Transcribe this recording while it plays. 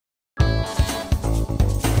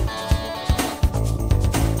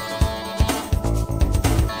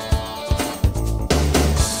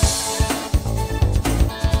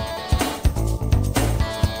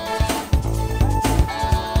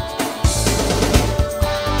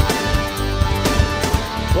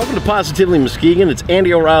Welcome to Positively Muskegon. It's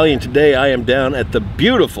Andy O'Reilly, and today I am down at the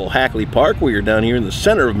beautiful Hackley Park. We are down here in the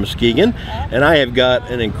center of Muskegon, and I have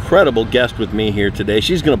got an incredible guest with me here today.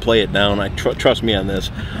 She's going to play it down. Trust me on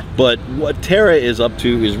this. But what Tara is up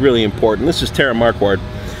to is really important. This is Tara Marquard,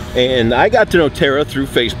 and I got to know Tara through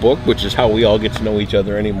Facebook, which is how we all get to know each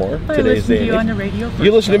other anymore. I listened to you on the radio.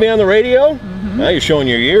 You listen to me on the radio? Now you're showing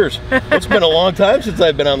your years. It's been a long time since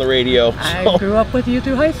I've been on the radio. I grew up with you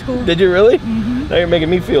through high school. Did you really? Now you're making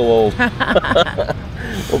me feel old.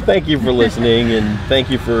 Well, thank you for listening, and thank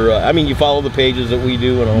you for, I mean, you follow the pages that we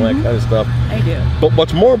do and all that kind of stuff. I do. But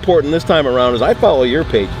what's more important this time around is I follow your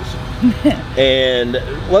pages. And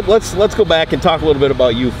let's go back and talk a little bit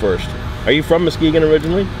about you first. Are you from Muskegon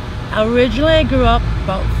originally? Originally, I grew up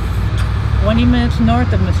about 20 minutes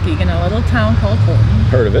north of Muskegon, a little town called Holton.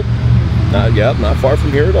 Heard of it. Not far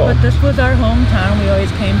from here at all. But this was our hometown. We always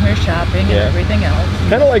came here shopping and everything else.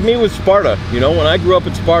 Kind of like me with Sparta. You know, when I grew up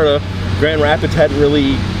in Sparta, Grand Rapids hadn't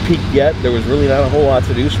really peaked yet. There was really not a whole lot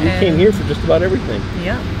to do, so we came here for just about everything.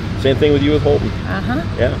 Yeah. Same thing with you with Holton.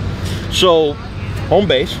 Yeah. So, home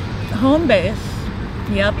base. Home base.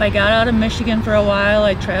 Yep, I got out of Michigan for a while.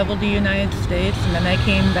 I traveled the United States, and then I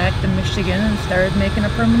came back to Michigan and started making a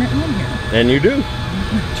permanent home here. And you do.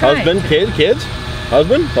 Husband, kids,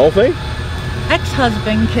 husband, whole thing?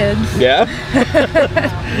 Ex-husband, kids. Yeah.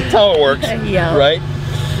 That's how it works. Yeah. Right?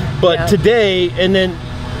 But today, and then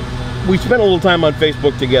we spent a little time on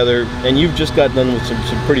Facebook together, and you've just got done with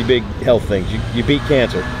some pretty big health things. You beat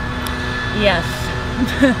cancer. Yes.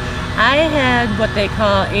 I had what they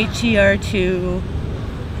call HER2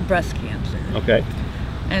 breast cancer. Okay.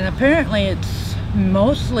 And apparently it's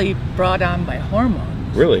mostly brought on by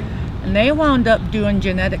hormones. Really? And they wound up doing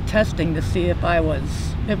genetic testing to see if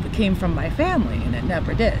it came from my family, and it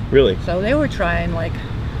never did. Really? So they were trying like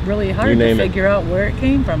really hard to figure out where it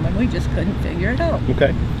came from, and we just couldn't figure it out.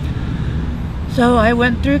 Okay. So I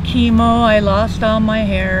went through chemo, I lost all my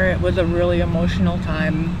hair. It was a really emotional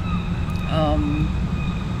time.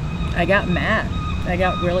 I got mad. I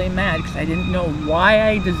got really mad because I didn't know why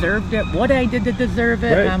I deserved it, what I did to deserve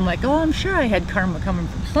it. Right. And I'm like, oh, I'm sure I had karma coming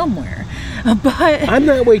from somewhere. But I'm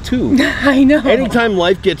that way too. I know. Anytime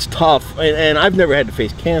life gets tough, and I've never had to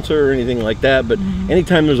face cancer or anything like that, but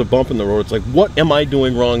anytime there's a bump in the road, it's like, what am I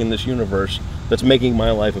doing wrong in this universe that's making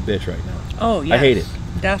my life a bitch right now? Oh, yes. I hate it.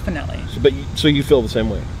 Definitely. So you feel the same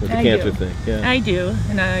way with the cancer thing? Yeah. I do,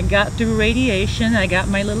 and I got through radiation. I got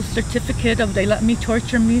my little certificate of they let me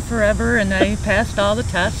torture me forever, and I passed all the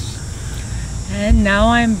tests. And now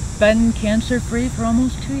I've been cancer-free for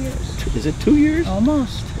almost 2 years. Is it 2 years?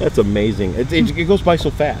 Almost. That's amazing. It goes by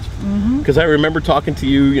so fast. Because I remember talking to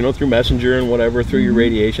you, you know, through Messenger and whatever, through your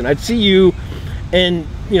radiation. I'd see you, and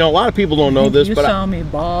you know, a lot of people don't know this, but saw me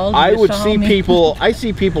bald. I would see people. I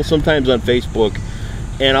see people sometimes on Facebook,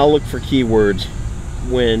 and I'll look for keywords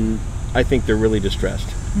when I think they're really distressed,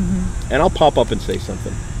 and I'll pop up and say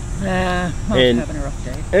something. I was having a rough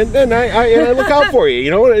day. And then I look out for you.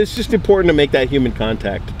 You know, it's just important to make that human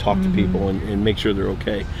contact, to talk to people and make sure they're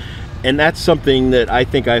okay. And that's something that I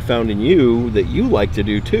think I found in you that you like to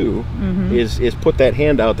do too, is put that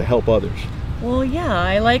hand out to help others. Well, yeah,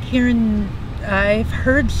 I like hearing. I've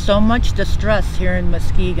heard so much distress here in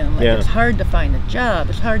Muskegon. Like it's hard to find a job,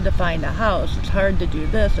 it's hard to find a house, it's hard to do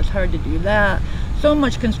this, it's hard to do that. So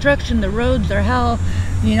much construction, the roads are hell,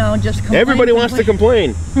 you know, just complain. Everybody wants to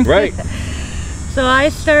complain, right? So I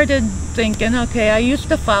started thinking, okay, I used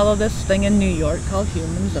to follow this thing in New York called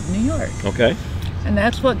Humans of New York. Okay. And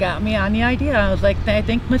that's what got me on the idea. I was like, I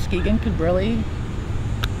think Muskegon could really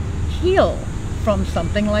heal from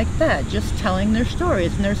something like that, just telling their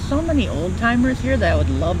stories. And there's so many old timers here that I would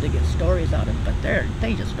love to get stories out of, but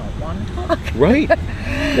they just don't want to talk. Right.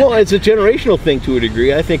 Well, it's a generational thing to a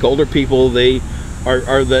degree. I think older people, they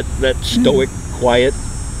are that stoic, quiet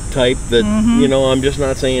type that, you know, I'm just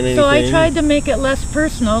not saying anything. So I tried to make it less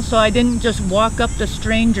personal, so I didn't just walk up to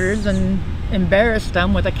strangers and embarrass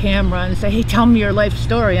them with a camera and say, hey, tell me your life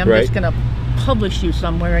story. I'm just going to publish you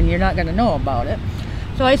somewhere and you're not going to know about it.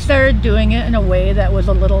 So I started doing it in a way that was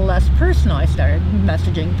a little less personal. I started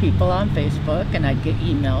messaging people on Facebook, and I'd get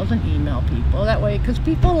emails and email people that way, because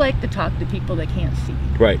people like to talk to people they can't see.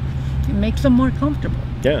 Right. It makes them more comfortable.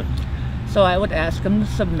 Yeah. So I would ask them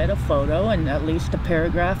to submit a photo and at least a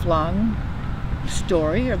paragraph long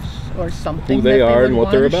story or something who they are and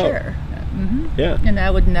what they're about. Share. Yeah. And I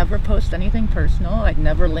would never post anything personal. I'd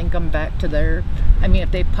never link them back to their, I mean,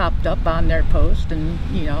 if they popped up on their post, and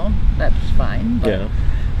you know, that's fine, but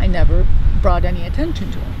I never brought any attention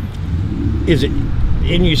to them. Is it,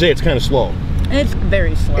 and you say it's kind of slow. It's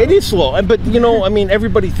very slow. It is slow, but you know, I mean,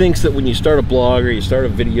 everybody thinks that when you start a blog or you start a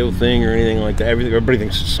video thing or anything like that, everybody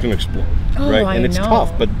thinks it's going to explode, right? And it's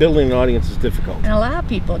tough, but building an audience is difficult. And a lot of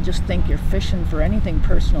people just think you're fishing for anything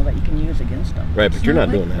personal that you can use against them. Right, but you're not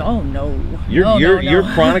doing that. Oh no. You're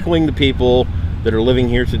chronicling the people that are living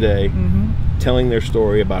here today, telling their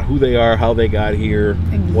story about who they are, how they got here,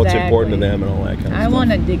 what's important to them, and all that kind of stuff. I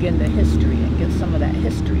want to dig into history and get some of that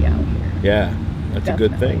history out here. Yeah, that's a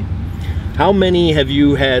good thing. How many have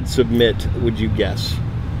you had submit, would you guess?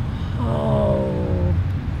 Oh,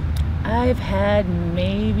 I've had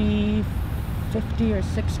maybe 50 or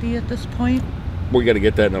 60 at this point. We got to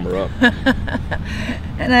get that number up.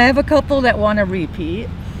 And I have a couple that want to repeat.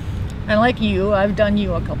 And like you, I've done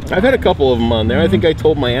you a couple. I've had a couple of them on there. I think I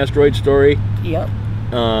told my asteroid story. Yep.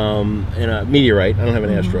 And a meteorite. I don't have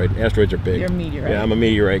an asteroid. Asteroids are big. You're a meteorite. Yeah, I'm a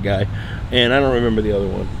meteorite guy. And I don't remember the other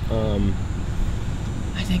one.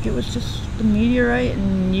 I think it was just the meteorite,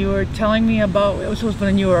 and you were telling me about, it was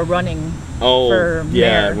when you were running for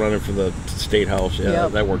mayor. Running for the state house. Yeah,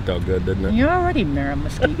 that worked out good, didn't it? You're already mayor of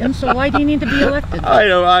Muskegon, so why do you need to be elected?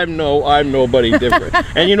 I know, I'm nobody different.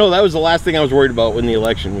 And you know, that was the last thing I was worried about when the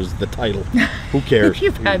election was the title. Who cares?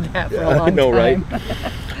 You've had that for a long time. I know, right?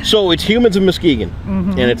 So it's Humans of Muskegon,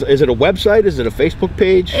 and is it a website? Is it a Facebook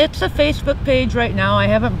page? It's a Facebook page right now. I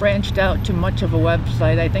haven't branched out to much of a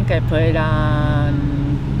website. I think I put it on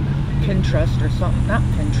Pinterest or something. Not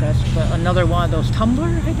Pinterest, but another one of those,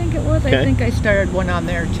 Tumblr, I think it was. I think I started one on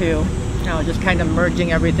there too. Now just kind of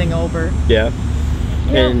merging everything over. Yeah.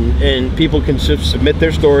 And people can submit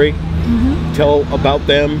their story, tell about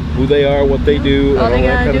them, who they are, what they do, all and they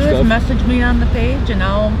all that gotta kind of do stuff. is message me on the page, and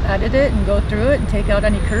I'll edit it and go through it and take out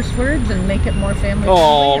any curse words and make it more family friendly.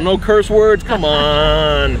 Oh, no curse words? Come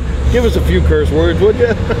on. Give us a few curse words, would you?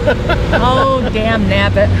 Oh, damn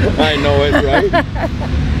nabbit. I know it, right?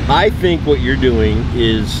 I think what you're doing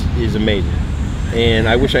is amazing. And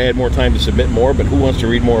I wish I had more time to submit more, but who wants to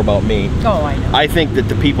read more about me? Oh, I know. I think that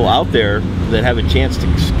the people out there that have a chance to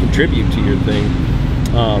contribute to your thing,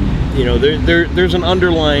 you know, there's an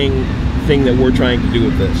underlying thing that we're trying to do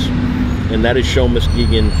with this, and that is show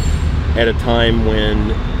Muskegon at a time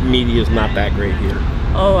when media is not that great here.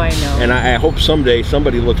 Oh, I know. And I hope someday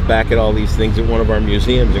somebody looks back at all these things at one of our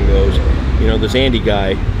museums and goes, you know, this Andy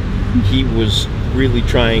guy, he was really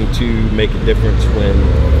trying to make a difference when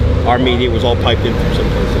our media was all piped in from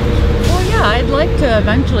someplace else. Well, yeah, I'd like to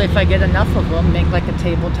eventually, if I get enough of them, make like a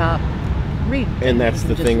tabletop read. And that's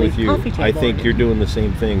the thing with you. I think you're doing the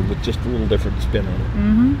same thing with just a little different spin on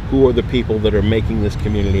it. Who are the people that are making this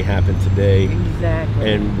community happen today?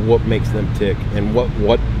 Exactly. And what makes them tick? And what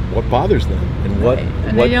bothers them? And what?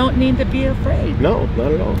 And they don't need to be afraid. No,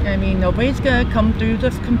 not at all. I mean, nobody's gonna come through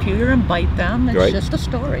the computer and bite them. It's just a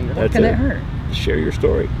story. What can it hurt? Share your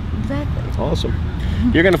story. Exactly. Awesome.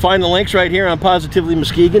 You're going to find the links right here on Positively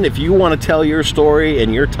Muskegon. If you want to tell your story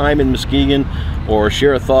and your time in Muskegon, or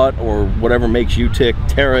share a thought, or whatever makes you tick,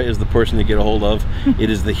 Tara is the person to get a hold of. It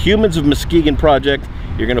is the Humans of Muskegon Project.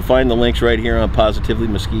 You're going to find the links right here on Positively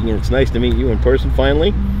Muskegon. It's nice to meet you in person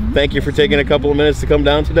finally. Thank you for taking a couple of minutes to come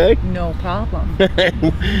down today. No problem.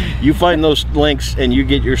 You find those links and you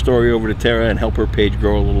get your story over to Tara and help her page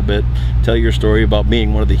grow a little bit. Tell your story about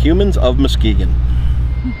being one of the Humans of Muskegon.